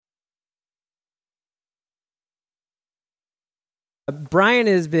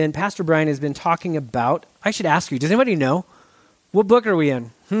Pastor Brian has been talking about, I should ask you, does anybody know? What book are we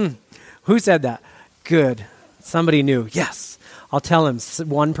in? Who said that? Good. Somebody knew. Yes. I'll tell him.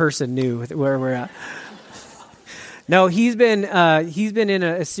 One person knew where we're at. No, he's been in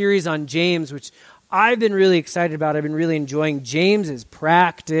a series on James, which I've been really excited about. I've been really enjoying. James is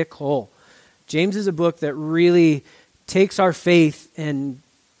practical. James is a book that really takes our faith and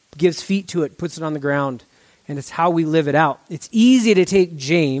gives feet to it, puts it on the ground, and it's how we live it out. It's easy to take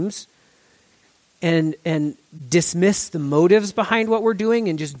James and dismiss the motives behind what we're doing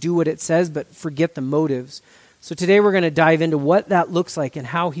and just do what it says, but forget the motives. So today we're going to dive into what that looks like and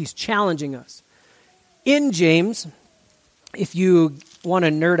how he's challenging us. In James, if you want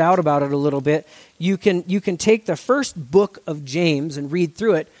to nerd out about it a little bit, you can take the first book of James and read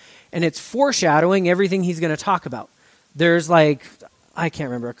through it, and it's foreshadowing everything he's going to talk about. There's I can't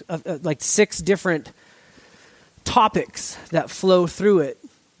remember, 6 different topics that flow through it,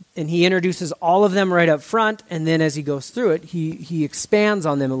 and he introduces all of them right up front, and then as he goes through it, he expands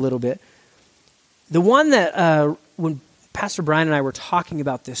on them a little bit. The one that, when Pastor Brian and I were talking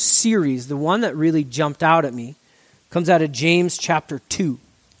about this series, the one that really jumped out at me comes out of James chapter 2,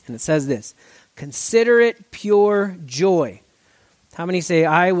 and it says this: "Consider it pure joy." How many say,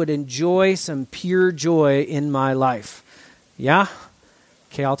 I would enjoy some pure joy in my life? Yeah?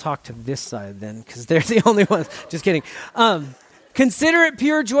 Okay, I'll talk to this side then, because they're the only ones. Just kidding. Consider it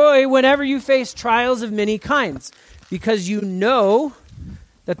pure joy whenever you face trials of many kinds, because you know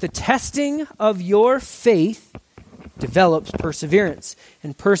that the testing of your faith develops perseverance.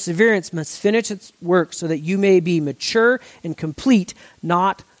 And perseverance must finish its work so that you may be mature and complete,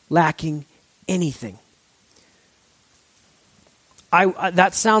 not lacking anything.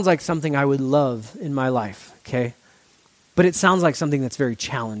 That sounds like something I would love in my life, okay? But it sounds like something that's very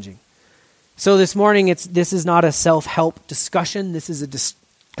challenging. So this morning, this is not a self-help discussion. This is a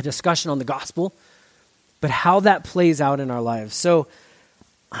discussion on the gospel, but how that plays out in our lives. So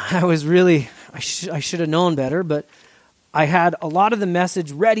I should have known better, but I had a lot of the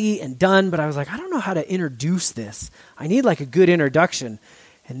message ready and done, but I was like, I don't know how to introduce this. I need a good introduction.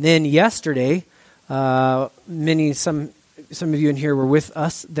 And then yesterday, some of you in here were with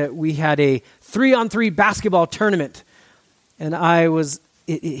us, that we had a 3-on-3 basketball tournament. And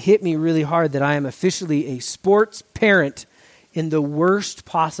it hit me really hard that I am officially a sports parent in the worst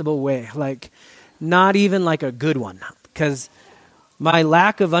possible way. Not even a good one. Because my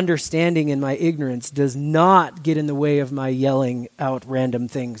lack of understanding and my ignorance does not get in the way of my yelling out random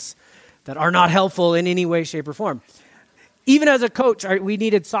things that are not helpful in any way, shape, or form. Even as a coach, we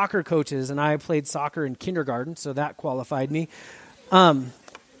needed soccer coaches, and I played soccer in kindergarten, so that qualified me. But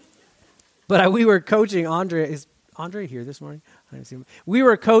we were coaching. Is Andre here this morning? I didn't see him. We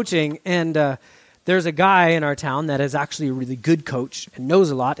were coaching, and there's a guy in our town that is actually a really good coach and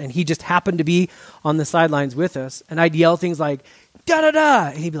knows a lot, and he just happened to be on the sidelines with us. And I'd yell things like, da-da-da,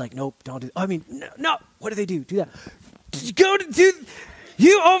 and he'd be like, nope, don't do that. I mean, no, what do they do? Do that. Go to do,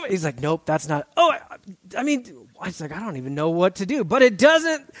 you over. He's like, nope, that's not, I was like, I don't even know what to do. But it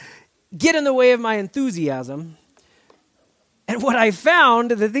doesn't get in the way of my enthusiasm. And what I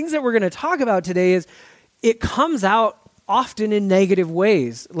found, the things that we're going to talk about today, is it comes out often in negative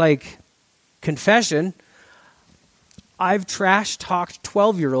ways. Like confession, I've trash-talked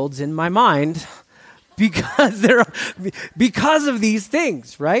 12-year-olds in my mind because of these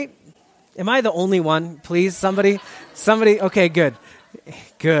things, right? Am I the only one? Please, somebody. Okay, good.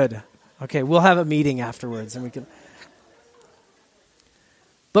 Okay, we'll have a meeting afterwards, and we can.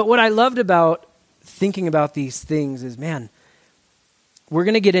 But what I loved about thinking about these things is, man, we're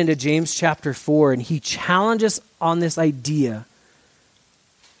going to get into James chapter 4, and he challenges on this idea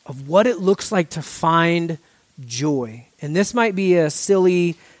of what it looks like to find joy. And this might be a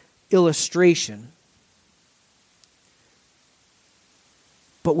silly illustration,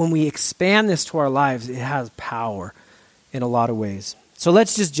 but when we expand this to our lives, it has power in a lot of ways. So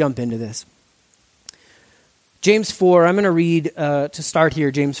let's just jump into this. James 4, I'm going to read, to start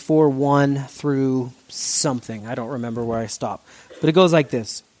here, James 4, 1 through something. I don't remember where I stopped. But it goes like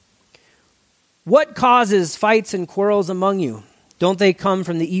this. What causes fights and quarrels among you? Don't they come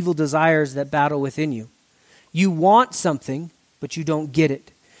from the evil desires that battle within you? You want something, but you don't get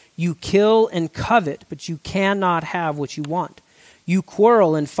it. You kill and covet, but you cannot have what you want. You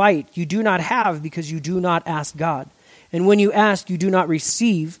quarrel and fight. You do not have because you do not ask God. And when you ask, you do not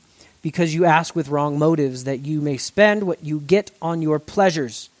receive because you ask with wrong motives, that you may spend what you get on your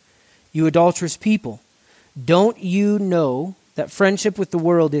pleasures. You adulterous people, don't you know that friendship with the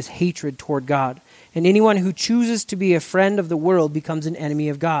world is hatred toward God, and anyone who chooses to be a friend of the world becomes an enemy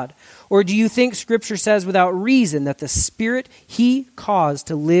of God? Or do you think Scripture says without reason that the Spirit he caused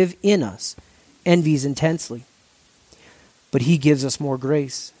to live in us envies intensely? But he gives us more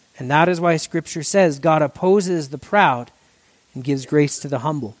grace. And that is why Scripture says God opposes the proud and gives grace to the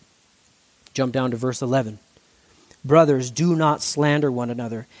humble. Jump down to verse 11. Brothers, do not slander one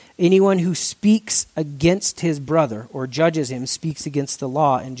another. Anyone who speaks against his brother or judges him speaks against the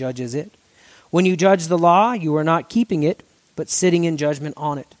law and judges it. When you judge the law, you are not keeping it, but sitting in judgment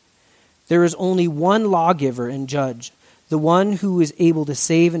on it. There is only one lawgiver and judge, the one who is able to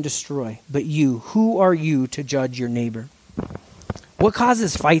save and destroy. But you, who are you to judge your neighbor? What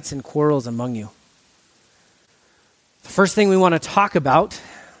causes fights and quarrels among you? The first thing we want to talk about,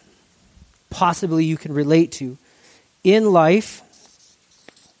 possibly you can relate to, in life,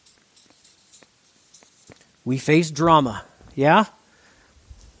 we face drama. Yeah?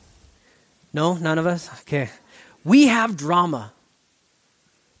 No, none of us? Okay. We have drama.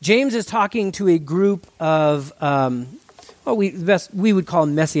 James is talking to a group of, we would call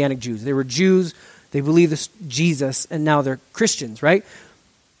them Messianic Jews. They were Jews, they believed this Jesus, and now they're Christians, right?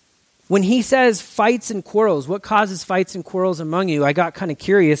 When he says fights and quarrels, what causes fights and quarrels among you? I got kind of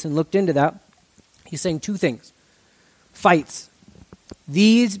curious and looked into that. He's saying two things. Fights.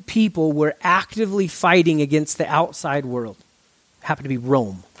 These people were actively fighting against the outside world. Happened to be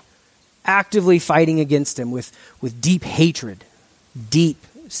Rome. Actively fighting against him with deep hatred,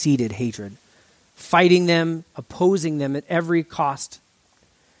 deep-seated hatred. Fighting them, opposing them at every cost.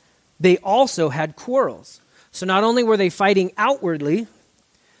 They also had quarrels. So not only were they fighting outwardly,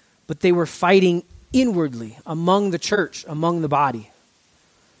 but they were fighting inwardly among the church, among the body.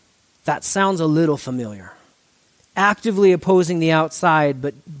 That sounds a little familiar. Actively opposing the outside,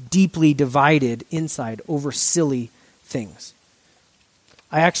 but deeply divided inside over silly things.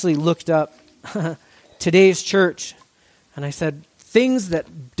 I actually looked up today's church, and I said, things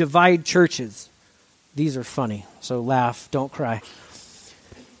that divide churches. These are funny, so laugh, don't cry.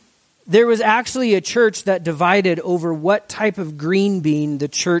 There was actually a church that divided over what type of green bean the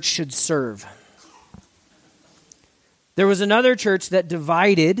church should serve. There was another church that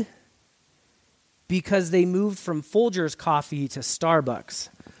divided because they moved from Folgers coffee to Starbucks.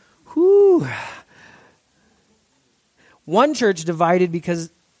 Whew. One church divided because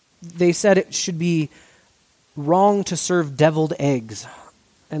they said it should be wrong to serve deviled eggs.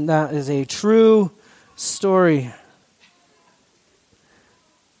 And that is a true story.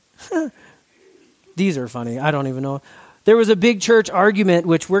 These are funny. I don't even know. There was a big church argument,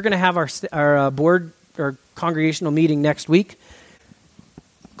 which we're going to have our board or congregational meeting next week.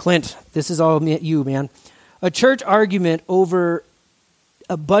 Clint, this is all you, man. A church argument over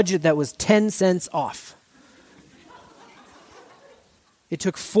a budget that was 10 cents off. It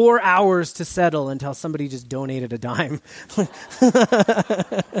took 4 hours to settle until somebody just donated a dime.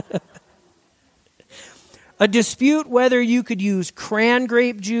 A dispute whether you could use cran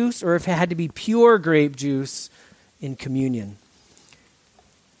grape juice or if it had to be pure grape juice in communion.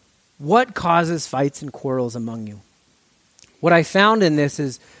 What causes fights and quarrels among you? What I found in this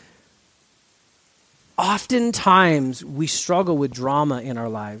is oftentimes we struggle with drama in our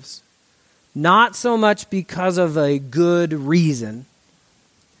lives. Not so much because of a good reason,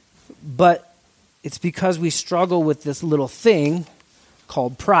 but it's because we struggle with this little thing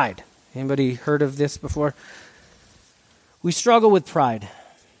called pride. Anybody heard of this before? We struggle with pride.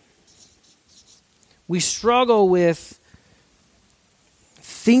 We struggle with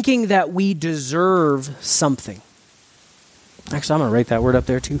thinking that we deserve something. Actually, I'm going to write that word up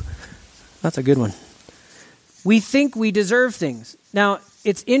there too. That's a good one. We think we deserve things. Now,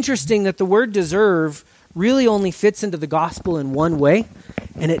 it's interesting that the word deserve really only fits into the gospel in one way,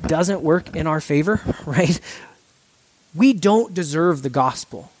 and it doesn't work in our favor, right? We don't deserve the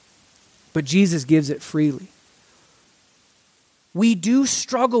gospel, but Jesus gives it freely. We do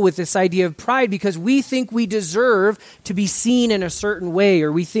struggle with this idea of pride because we think we deserve to be seen in a certain way,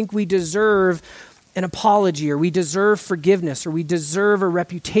 or we think we deserve an apology, or we deserve forgiveness, or we deserve a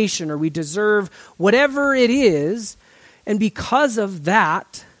reputation, or we deserve whatever it is. And because of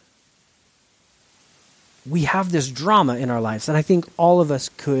that, we have this drama in our lives. And I think all of us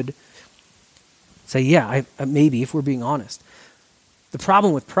could say, yeah, maybe, if we're being honest. The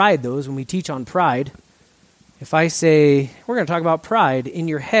problem with pride, though, is when we teach on pride, if I say, we're going to talk about pride, in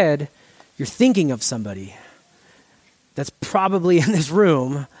your head, you're thinking of somebody that's probably in this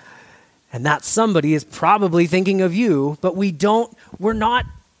room, and that somebody is probably thinking of you, but we're not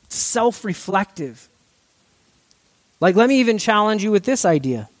self-reflective. Like, let me even challenge you with this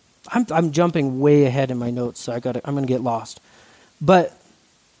idea. I'm jumping way ahead in my notes, so I'm going to get lost. But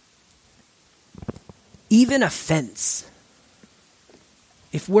even offense,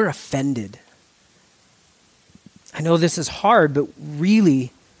 if we're offended, I know this is hard, but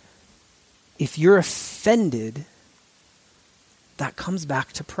really, if you're offended, that comes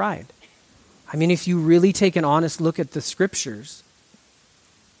back to pride. I mean, if you really take an honest look at the scriptures,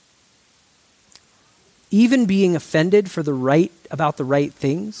 even being offended for about the right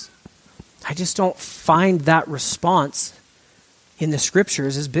things, I just don't find that response in the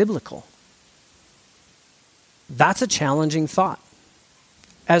scriptures as biblical. That's a challenging thought.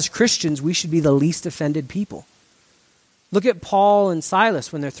 As Christians, we should be the least offended people. Look at Paul and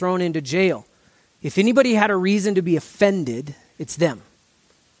Silas when they're thrown into jail. If anybody had a reason to be offended, it's them.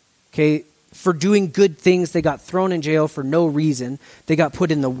 Okay, for doing good things, they got thrown in jail for no reason. They got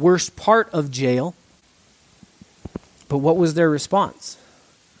put in the worst part of jail. But what was their response?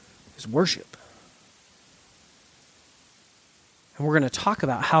 It was worship. And we're going to talk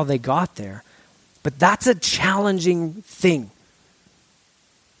about how they got there. But that's a challenging thing.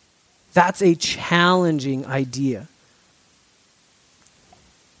 That's a challenging idea.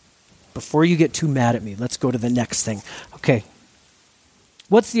 Before you get too mad at me, let's go to the next thing. Okay.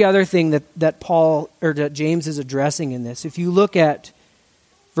 What's the other thing that Paul or that James is addressing in this? If you look at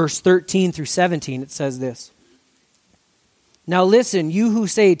verse 13 through 17, it says this. Now listen, you who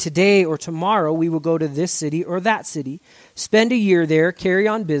say today or tomorrow we will go to this city or that city, spend a year there, carry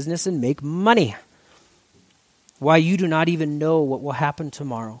on business, and make money. Why, you do not even know what will happen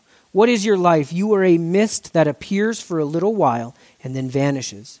tomorrow. What is your life? You are a mist that appears for a little while and then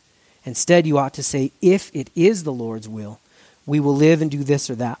vanishes. Instead, you ought to say, if it is the Lord's will, we will live and do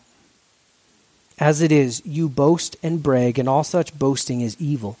this or that. As it is, you boast and brag, and all such boasting is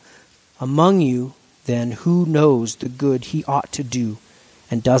evil. Among you, then, who knows the good he ought to do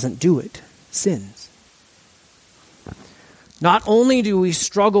and doesn't do it, sins. Not only do we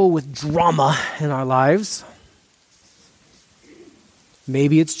struggle with drama in our lives,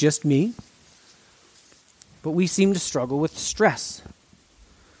 maybe it's just me, but we seem to struggle with stress.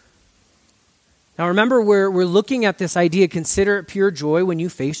 Now remember, we're looking at this idea, consider it pure joy when you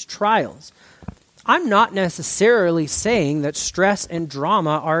face trials. I'm not necessarily saying that stress and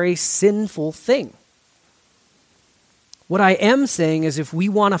drama are a sinful thing. What I am saying is if we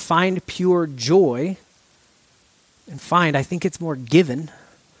want to find pure joy, I think it's more given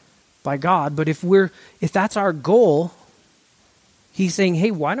by God, but if that's our goal, he's saying, hey,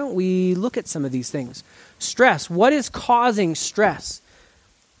 why don't we look at some of these things? Stress. What is causing stress?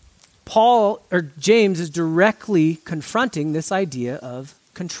 James is directly confronting this idea of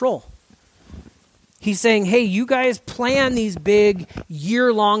control. He's saying, hey, you guys plan these big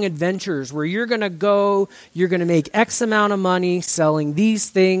year-long adventures where you're going to go, you're going to make X amount of money selling these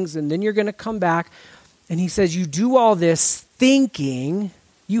things, and then you're going to come back. And he says, you do all this thinking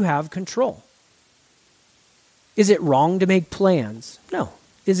you have control. Is it wrong to make plans? No.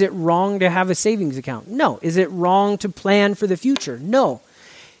 Is it wrong to have a savings account? No. Is it wrong to plan for the future? No.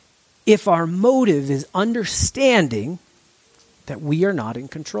 If our motive is understanding that we are not in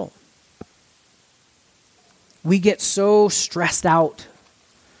control. We get so stressed out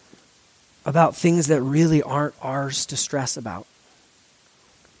about things that really aren't ours to stress about.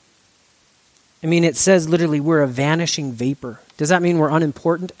 I mean, it says literally we're a vanishing vapor. Does that mean we're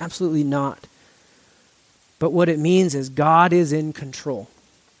unimportant? Absolutely not. But what it means is God is in control.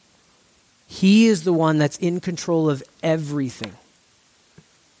 He is the one that's in control of everything.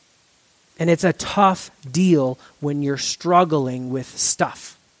 And it's a tough deal when you're struggling with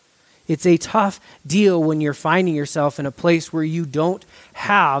stuff. It's a tough deal when you're finding yourself in a place where you don't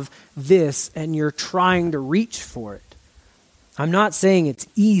have this and you're trying to reach for it. I'm not saying it's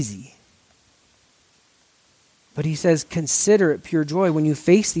easy. But he says, consider it pure joy when you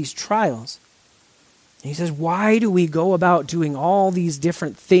face these trials. And he says, why do we go about doing all these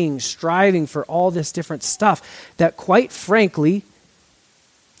different things, striving for all this different stuff that quite frankly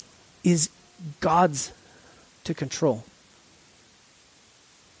is God's to control?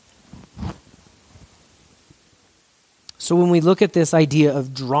 So when we look at this idea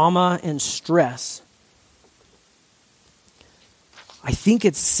of drama and stress, I think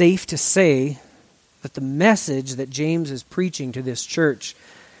it's safe to say that the message that James is preaching to this church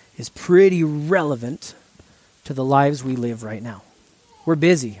is pretty relevant to the lives we live right now. We're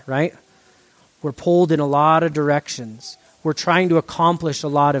busy, right? We're pulled in a lot of directions. We're trying to accomplish a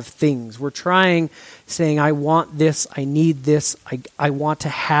lot of things. We're saying, I want this, I need this, I want to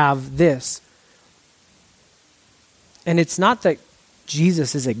have this. And it's not that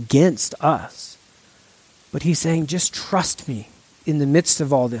Jesus is against us, but he's saying, just trust me in the midst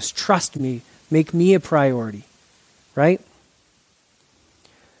of all this. Trust me. Make me a priority, right?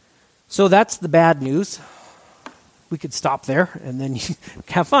 So that's the bad news. We could stop there and then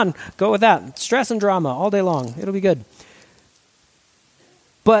have fun. Go with that. Stress and drama all day long. It'll be good.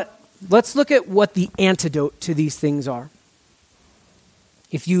 But let's look at what the antidote to these things are.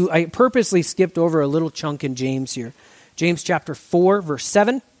 I purposely skipped over a little chunk in James here. James chapter 4, verse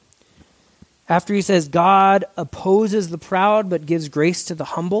 7. After he says, God opposes the proud but gives grace to the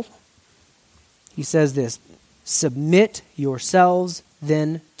humble, he says this, submit yourselves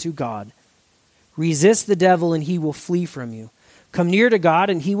then to God. Resist the devil and he will flee from you. Come near to God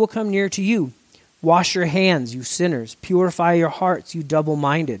and he will come near to you. Wash your hands, you sinners. Purify your hearts, you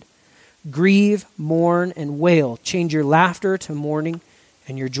double-minded. Grieve, mourn, and wail. Change your laughter to mourning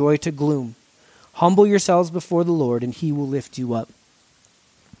and your joy to gloom. Humble yourselves before the Lord and he will lift you up.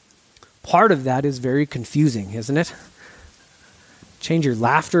 Part of that is very confusing, isn't it? Change your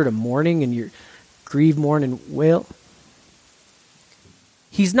laughter to mourning and your grieve, mourn, and wail.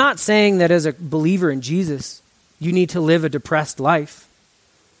 He's not saying that as a believer in Jesus, you need to live a depressed life.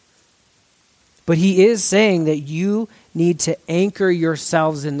 But he is saying that you need to anchor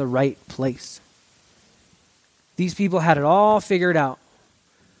yourselves in the right place. These people had it all figured out.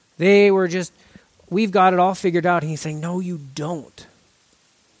 We've got it all figured out. And he's saying, no, you don't.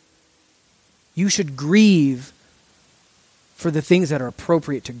 You should grieve for the things that are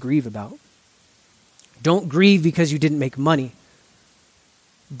appropriate to grieve about. Don't grieve because you didn't make money.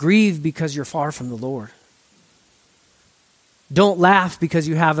 Grieve because you're far from the Lord. Don't laugh because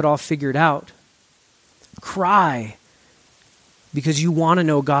you have it all figured out. Cry because you want to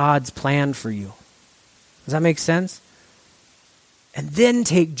know God's plan for you. Does that make sense? And then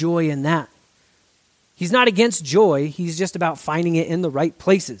take joy in that. He's not against joy. He's just about finding it in the right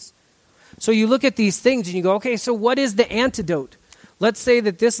places. So you look at these things and you go, okay, so what is the antidote? Let's say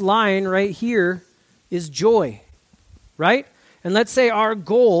that this line right here is joy, right? And let's say our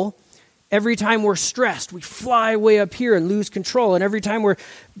goal, every time we're stressed, we fly way up here and lose control. And every time we're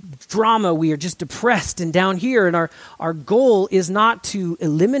drama, we are just depressed and down here. And our goal is not to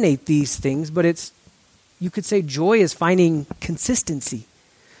eliminate these things, but you could say joy is finding consistency.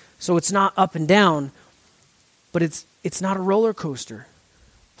 So it's not up and down, but it's not a roller coaster.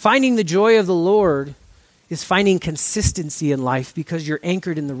 Finding the joy of the Lord is finding consistency in life because you're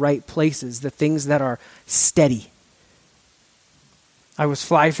anchored in the right places, the things that are steady. I was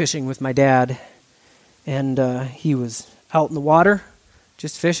fly fishing with my dad, and he was out in the water,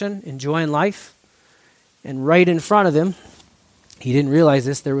 just fishing, enjoying life. And right in front of him, he didn't realize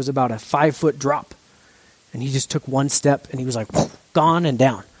this, there was about a 5-foot drop. And he just took one step, and he was like, gone and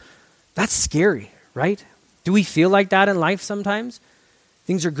down. That's scary, right? Do we feel like that in life sometimes?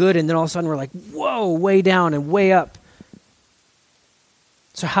 Things are good, and then all of a sudden we're like, whoa, way down and way up.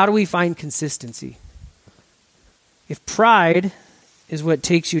 So how do we find consistency? If pride is what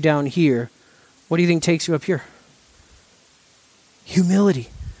takes you down here, what do you think takes you up here? Humility,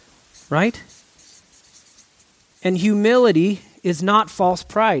 right? And humility is not false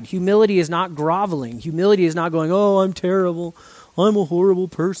pride. Humility is not groveling. Humility is not going, oh, I'm terrible. I'm a horrible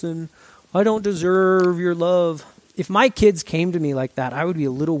person. I don't deserve your love. If my kids came to me like that, I would be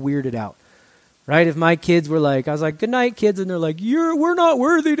a little weirded out, right? If my kids were like, I was like, good night, kids. And they're like, we're not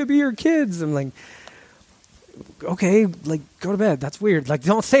worthy to be your kids. I'm like, okay, like, go to bed. That's weird. Like,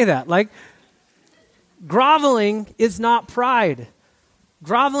 don't say that. Like, groveling is not pride.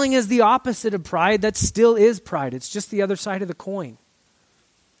 Groveling is the opposite of pride. That still is pride. It's just the other side of the coin.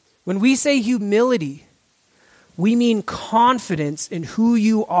 When we say humility, we mean confidence in who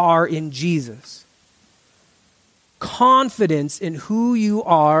you are in Jesus. Confidence in who you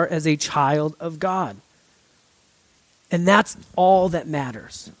are as a child of God. And that's all that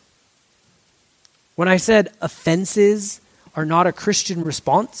matters. When I said offenses are not a Christian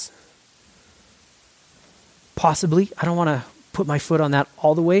response, possibly, I don't want to put my foot on that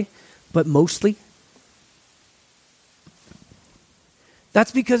all the way, but mostly.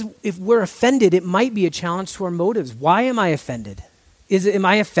 That's because if we're offended, it might be a challenge to our motives. Why am I offended? Am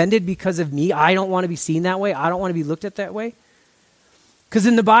I offended because of me? I don't want to be seen that way. I don't want to be looked at that way. Because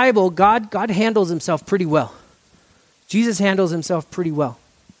in the Bible, God handles himself pretty well. Jesus handles himself pretty well.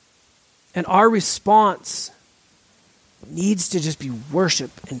 And our response needs to just be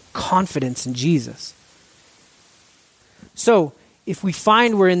worship and confidence in Jesus. So, if we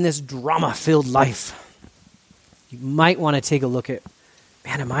find we're in this drama-filled life, you might want to take a look at,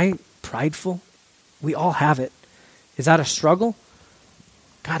 man, am I prideful? We all have it. Is that a struggle?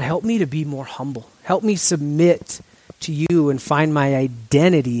 God, help me to be more humble. Help me submit to you and find my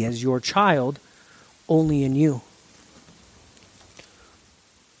identity as your child only in you.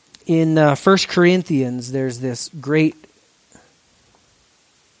 In 1 Corinthians, there's this great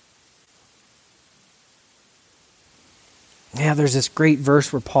Yeah, there's this great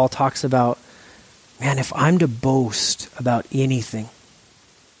verse where Paul talks about, man, if I'm to boast about anything,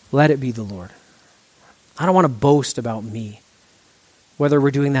 let it be the Lord. I don't want to boast about me. Whether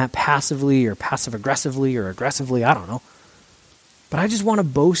we're doing that passively or passive-aggressively or aggressively, I don't know. But I just want to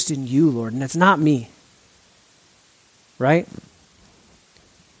boast in you, Lord, and it's not me. Right?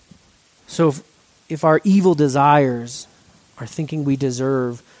 So if our evil desires are thinking we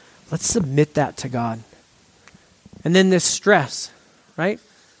deserve, let's submit that to God. And then this stress, right?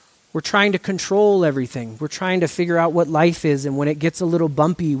 We're trying to control everything. We're trying to figure out what life is, and when it gets a little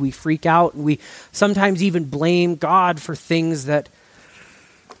bumpy, we freak out, and we sometimes even blame God for things that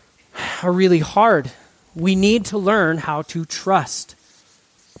are really hard. We need to learn how to trust.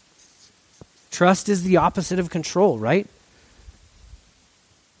 Trust is the opposite of control, right?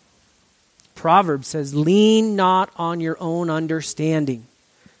 Proverbs says, lean not on your own understanding.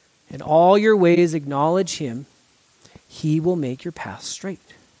 In all your ways acknowledge him. He will make your path straight.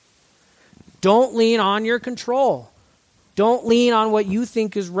 Don't lean on your control. Don't lean on what you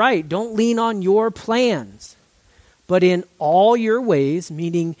think is right. Don't lean on your plans. But in all your ways,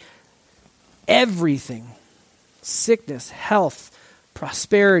 meaning everything, sickness, health,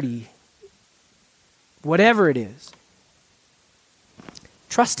 prosperity, whatever it is,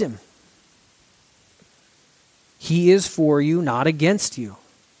 trust him. He is for you, not against you.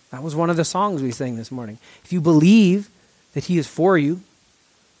 That was one of the songs we sang this morning. If you believe that he is for you,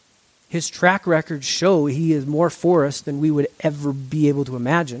 his track records show he is more for us than we would ever be able to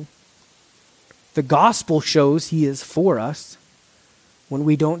imagine. The gospel shows he is for us when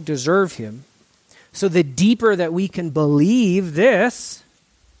we don't deserve him. So the deeper that we can believe this,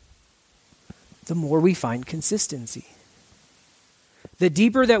 the more we find consistency. The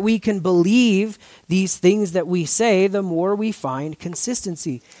deeper that we can believe these things that we say, the more we find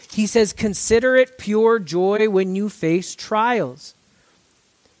consistency. He says, consider it pure joy when you face trials.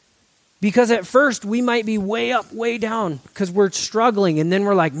 Because at first we might be way up, way down because we're struggling. And then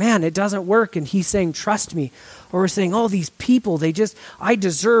we're like, man, it doesn't work. And he's saying, trust me. Or we're saying, oh, these people, I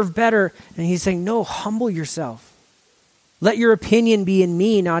deserve better. And he's saying, no, humble yourself. Let your opinion be in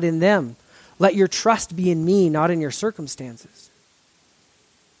me, not in them. Let your trust be in me, not in your circumstances.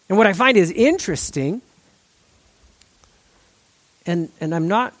 And what I find is interesting, and I'm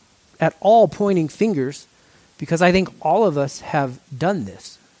not at all pointing fingers, because I think all of us have done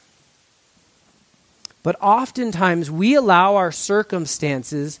this. But oftentimes we allow our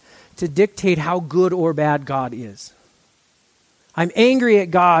circumstances to dictate how good or bad God is. I'm angry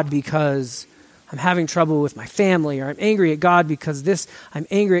at God because I'm having trouble with my family, or I'm angry at God because I'm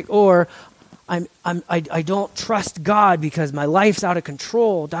angry at, or I don't trust God because my life's out of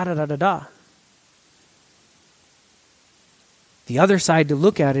control, da-da-da-da-da. The other side to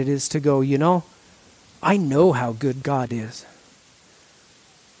look at it is to go, I know how good God is.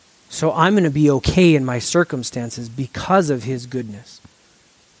 So I'm going to be okay in my circumstances because of his goodness.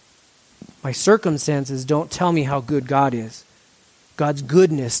 My circumstances don't tell me how good God is. God's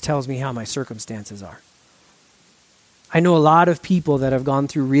goodness tells me how my circumstances are. I know a lot of people that have gone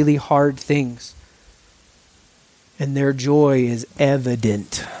through really hard things, and their joy is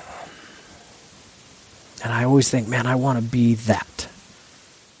evident. And I always think, man, I want to be that.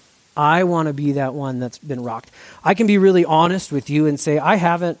 I want to be that one that's been rocked. I can be really honest with you and say I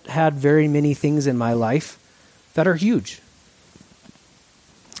haven't had very many things in my life that are huge.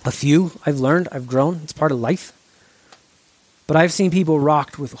 A few I've learned, I've grown. It's part of life. But I've seen people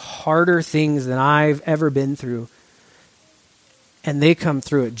rocked with harder things than I've ever been through. And they come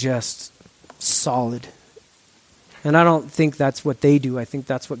through it just solid. And I don't think that's what they do. I think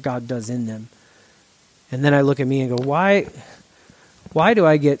that's what God does in them. And then I look at me and go, why do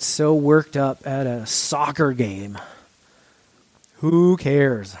I get so worked up at a soccer game? Who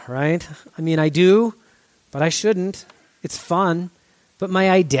cares, right? I mean, I do, but I shouldn't. It's fun, but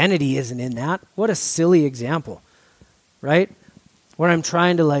my identity isn't in that. What a silly example, right? Where I'm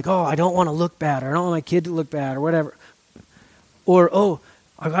trying to I don't want to look bad, or I don't want my kid to look bad, or whatever. Or,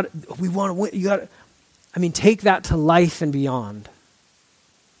 we want to win. Take that to life and beyond.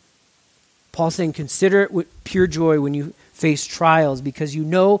 Paul's saying, consider it pure joy when you face trials, because you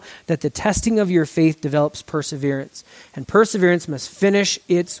know that the testing of your faith develops perseverance. And perseverance must finish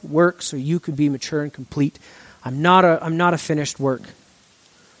its work so you can be mature and complete. I'm not a finished work,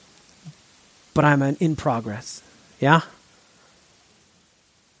 but I'm in progress. Yeah?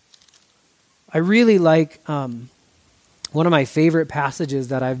 I really like one of my favorite passages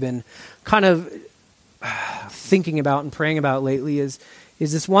that I've been kind of thinking about and praying about lately is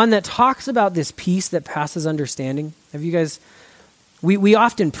this one that talks about this peace that passes understanding. Have you guys, we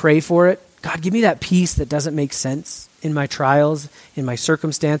often pray for it, God, give me that peace that doesn't make sense in my trials, in my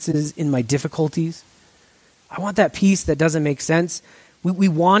circumstances, in my difficulties. I want that peace that doesn't make sense. We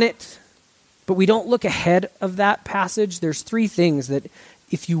want it, but we don't look ahead of that passage. There's 3 things that,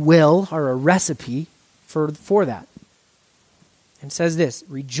 if you will, are a recipe for that. And it says this: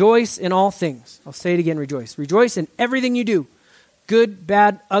 rejoice in all things. I'll say it again, rejoice. Rejoice in everything you do. Good,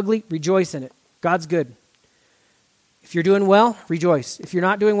 bad, ugly, rejoice in it. God's good. If you're doing well, rejoice. If you're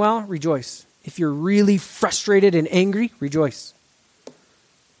not doing well, rejoice. If you're really frustrated and angry, rejoice.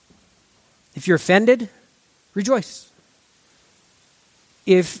 If you're offended, rejoice.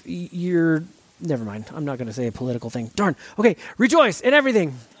 If you're, never mind, I'm not going to say a political thing. Darn. Okay, rejoice in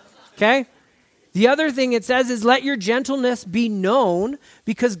everything. Okay? The other thing it says is let your gentleness be known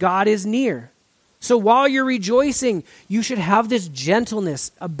because God is near. So while you're rejoicing, you should have this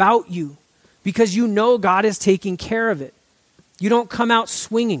gentleness about you because you know God is taking care of it. You don't come out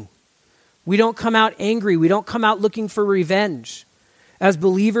swinging. We don't come out angry. We don't come out looking for revenge. As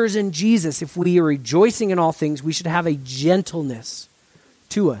believers in Jesus, if we are rejoicing in all things, we should have a gentleness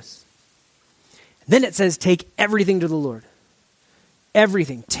to us. Then it says, take everything to the Lord.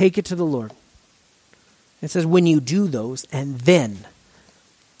 Everything, take it to the Lord. It says, when you do those, and then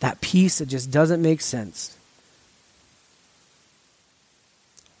that peace that just doesn't make sense.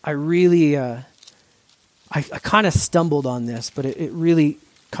 I really, I kind of stumbled on this, but it really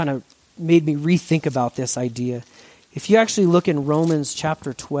kind of made me rethink about this idea. If you actually look in Romans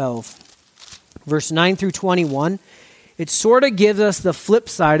chapter 12, verse 9 through 21, it sort of gives us the flip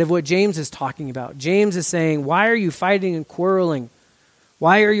side of what James is talking about. James is saying, why are you fighting and quarreling?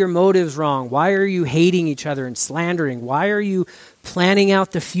 Why are your motives wrong? Why are you hating each other and slandering? Why are you planning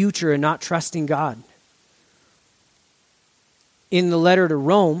out the future and not trusting God? In the letter to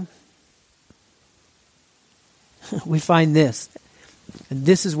Rome, we find this. And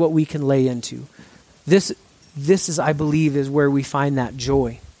this is what we can lay into. This is, I believe, is where we find that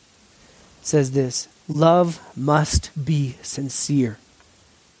joy. It says this: love must be sincere.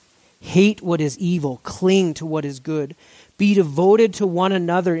 Hate what is evil. Cling to what is good. Be devoted to one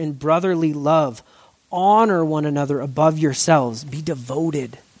another in brotherly love. Honor one another above yourselves. Be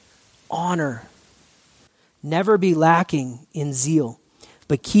devoted. Honor. Never be lacking in zeal,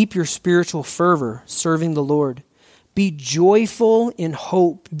 but keep your spiritual fervor serving the Lord. Be joyful in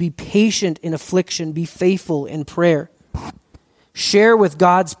hope. Be patient in affliction. Be faithful in prayer. Share with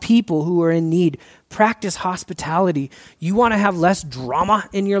God's people who are in need. Practice hospitality. You want to have less drama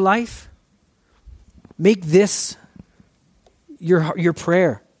in your life? Make this your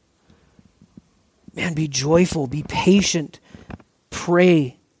prayer. Man, be joyful. Be patient.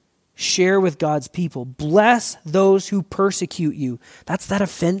 Pray. Share with God's people. Bless those who persecute you. That's that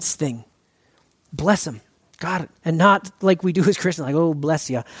offense thing. Bless them. God, and not like we do as Christians, like, oh, bless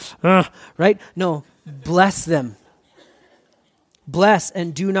you. Right? No, bless them. Bless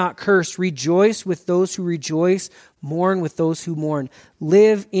and do not curse. Rejoice with those who rejoice. Mourn with those who mourn.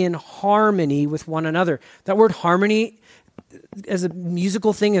 Live in harmony with one another. That word harmony as a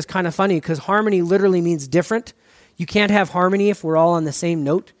musical thing is kind of funny because harmony literally means different. You can't have harmony if we're all on the same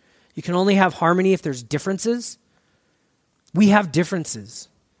note. You can only have harmony if there's differences. We have differences,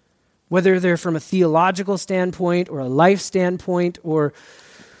 whether they're from a theological standpoint or a life standpoint or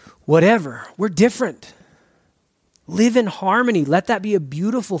whatever. We're different. Live in harmony. Let that be a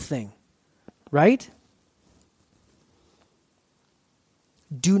beautiful thing, right?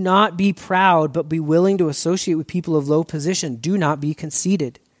 Do not be proud, but be willing to associate with people of low position. Do not be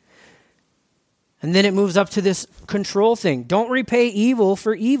conceited. And then it moves up to this control thing. Don't repay evil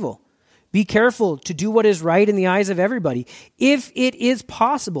for evil. Be careful to do what is right in the eyes of everybody. If it is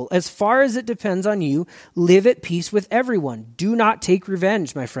possible, as far as it depends on you, live at peace with everyone. Do not take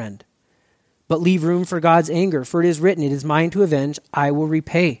revenge, my friend, but leave room for God's anger. For it is written, it is mine to avenge, I will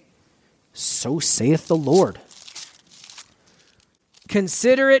repay. So saith the Lord.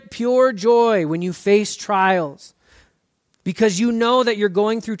 Consider it pure joy when you face trials, because you know that you're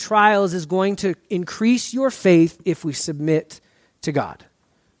going through trials is going to increase your faith if we submit to God.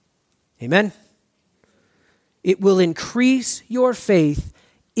 Amen? It will increase your faith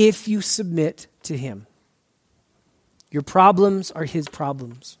if you submit to Him. Your problems are His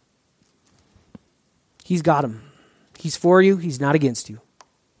problems. He's got them. He's for you. He's not against you.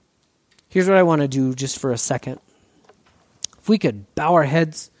 Here's what I want to do just for a second. If we could bow our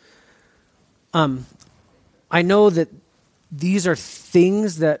heads. I know that these are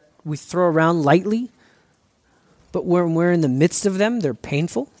things that we throw around lightly, but when we're in the midst of them, they're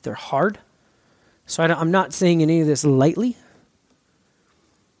painful, they're hard. So I'm not saying any of this lightly.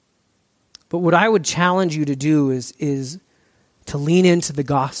 But what I would challenge you to do is to lean into the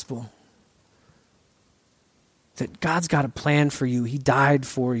gospel. that God's got a plan for you. He died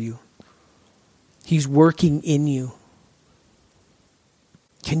for you. He's working in you.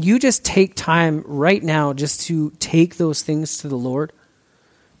 Can you just take time right now just to take those things to the Lord,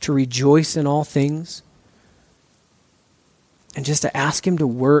 to rejoice in all things, and just to ask him to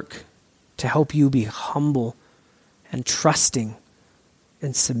work to help you be humble and trusting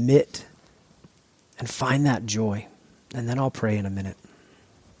and submit and find that joy? And then I'll pray in a minute.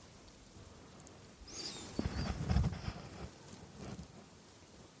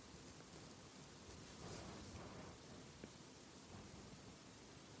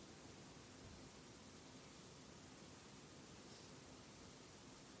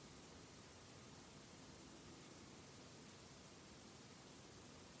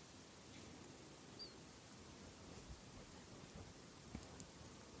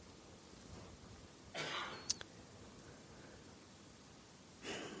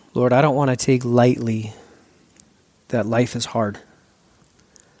 Lord, I don't want to take lightly that life is hard.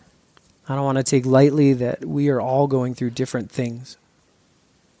 I don't want to take lightly that we are all going through different things.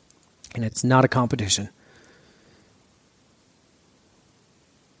 And it's not a competition.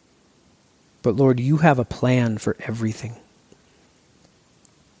 But Lord, you have a plan for everything.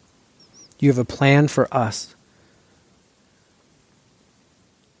 You have a plan for us.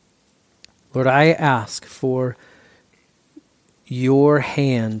 Lord, I ask for your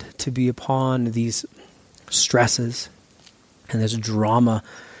hand to be upon these stresses and this drama,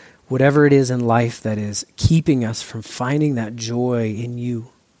 whatever it is in life that is keeping us from finding that joy in you.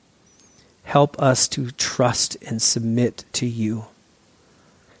 Help us to trust and submit to you.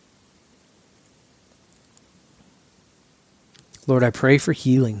 Lord, I pray for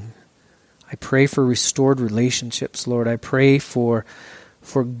healing. I pray for restored relationships. Lord, I pray for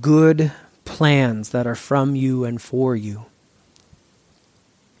good plans that are from you and for you.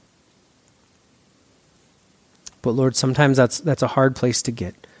 But Lord, sometimes that's a hard place to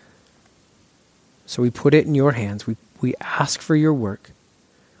get. So we put it in your hands. We ask for your work.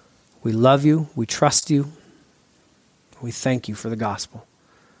 We love you. We trust you. We thank you for the gospel.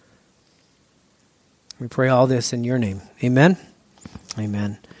 We pray all this in your name. Amen.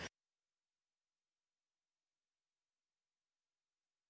 Amen.